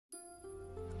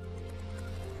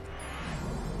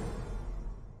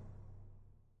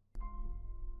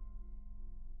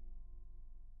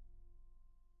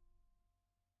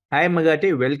Hi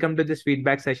Maguatte, welcome to this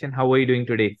feedback session. How are you doing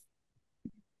today?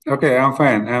 Okay, I'm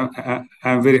fine.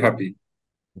 I'm very happy.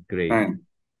 Great. Fine.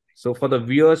 So for the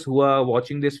viewers who are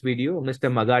watching this video, Mr.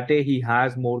 Maguatte, he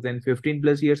has more than 15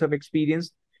 plus years of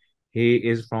experience. He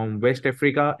is from West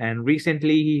Africa and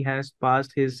recently he has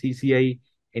passed his CCI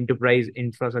Enterprise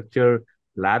Infrastructure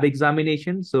Lab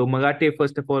examination. So Maguatte,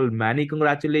 first of all, many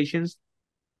congratulations.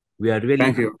 We are really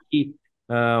Thank you. happy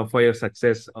for your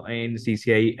success in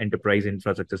CCI Enterprise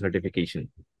Infrastructure Certification.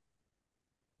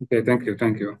 Okay, thank you.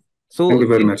 Thank you. Thank So you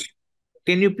very much.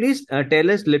 can you please tell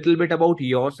us a little bit about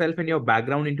yourself and your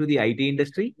background into the IT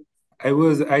industry? I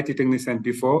was IT technician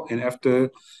before, and after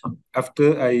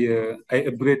I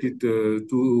upgraded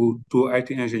to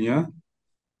IT engineer,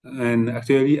 and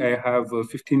actually I have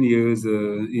 15 years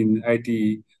in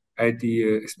IT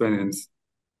experience.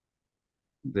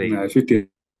 Great. 15.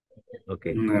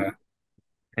 Okay. Uh,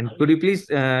 And could you please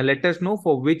let us know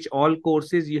for which all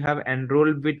courses you have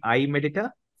enrolled with I-MEDITA?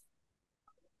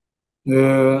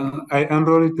 I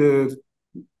enrolled is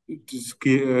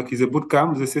a boot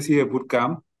camp, the CCIE boot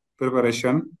camp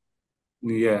preparation.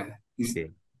 Yeah,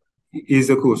 Okay, is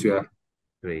a course. Yeah.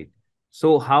 great.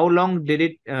 So how long did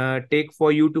it take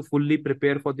for you to fully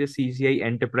prepare for the CCI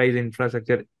Enterprise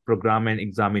Infrastructure Program and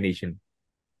examination?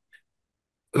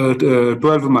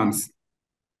 12 months.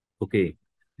 Okay.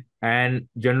 And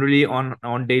generally on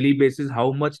daily basis,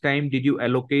 how much time did you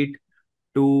allocate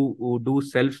to do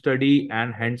self-study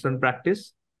and hands-on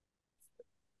practice?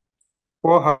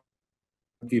 4 hours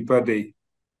per day.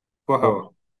 4 hours.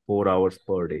 For 4 hours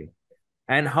per day.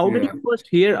 And how did Yeah. you first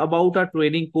hear about our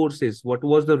training courses? What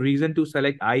was the reason to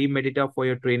select I-MEDITA for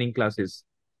your training classes?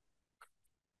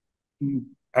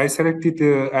 I selected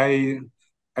I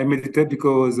meditate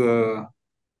because uh,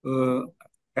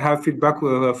 I have feedback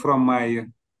from my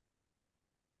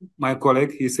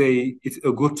colleague. He say it's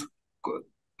a good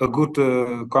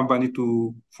company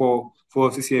for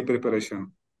CCA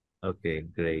preparation. Okay,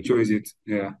 great. Choose it.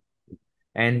 Yeah.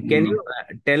 And can Mm. you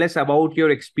tell us about your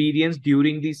experience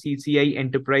during the CCI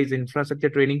Enterprise Infrastructure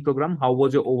Training Program? How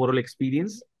was your overall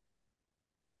experience?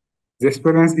 The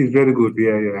experience is very good.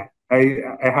 Yeah, yeah.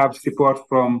 I have support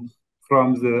from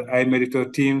the I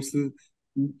meditate teams.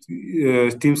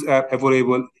 Teams are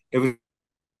available.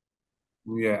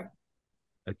 Yeah.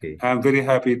 Okay, I'm very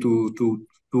happy to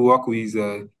work with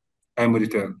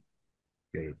iMonitor.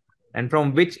 great. And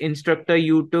from which instructor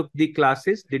you took the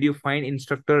classes? Did you find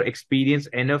instructor experience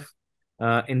enough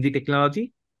in the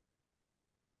technology?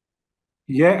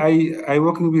 Yeah, I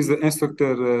working with the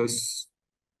instructor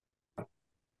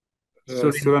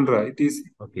Surin. Surendra. It is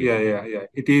Okay, yeah, yeah, yeah.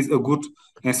 It is a good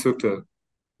instructor.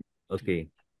 okay,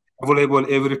 Available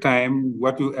every time.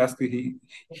 What you ask, he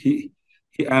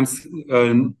he answers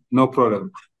no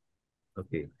problem.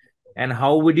 okay. And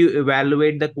how would you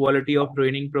evaluate the quality of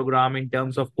training program in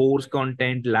terms of course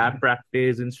content, lab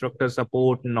practice, instructor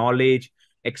support, knowledge,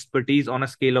 expertise on a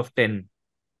scale of 10?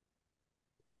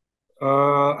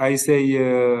 I say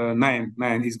nine.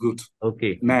 Nine is good.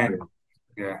 Okay, Nine.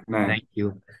 Yeah, thank nine.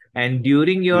 you. And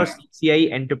during your Yeah.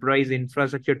 CCI Enterprise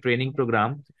Infrastructure Training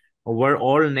Program, were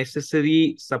all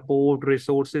necessary support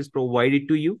resources provided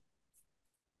to you?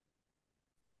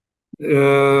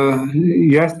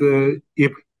 Yes,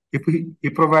 he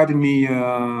provided me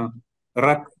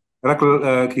rack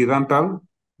key rental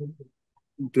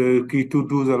the key to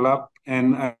do the lab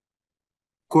and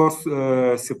course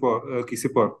support key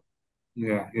support.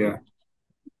 Yeah, yeah.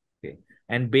 Okay.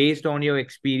 And based on your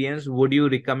experience, would you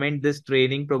recommend this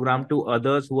training program to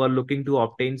others who are looking to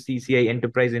obtain CCI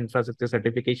Enterprise Infrastructure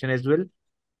Certification as well?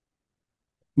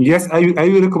 Yes, I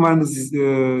will recommend this,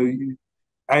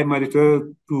 I monitor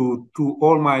to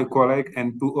all my colleagues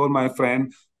and to all my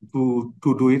friends to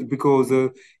do it because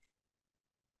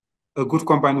a good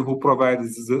company who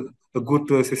provides a good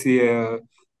CCA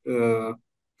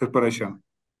preparation,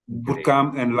 Great,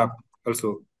 bootcamp and lab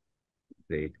also.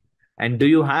 great. And do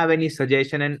you have any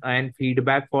suggestion and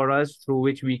feedback for us through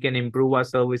which we can improve our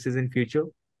services in future?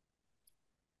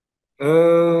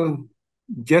 Uh,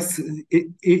 just if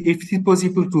it is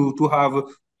possible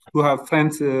to have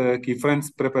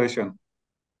friends preparation.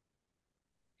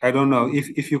 I don't know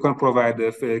if you can provide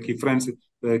key friends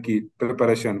key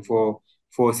preparation for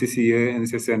CCA and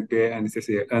CCNP and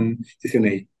CCA and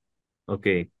CCNA.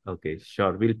 Okay, okay,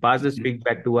 sure. We'll pass this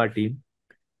feedback to our team.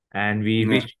 And we Yeah.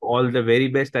 wish all the very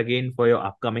best again for your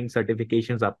upcoming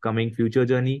certifications, upcoming future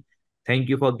journey. Thank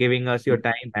you for giving us your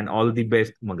time and all the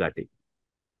best, Maguatte.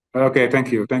 Okay,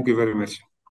 thank you very much.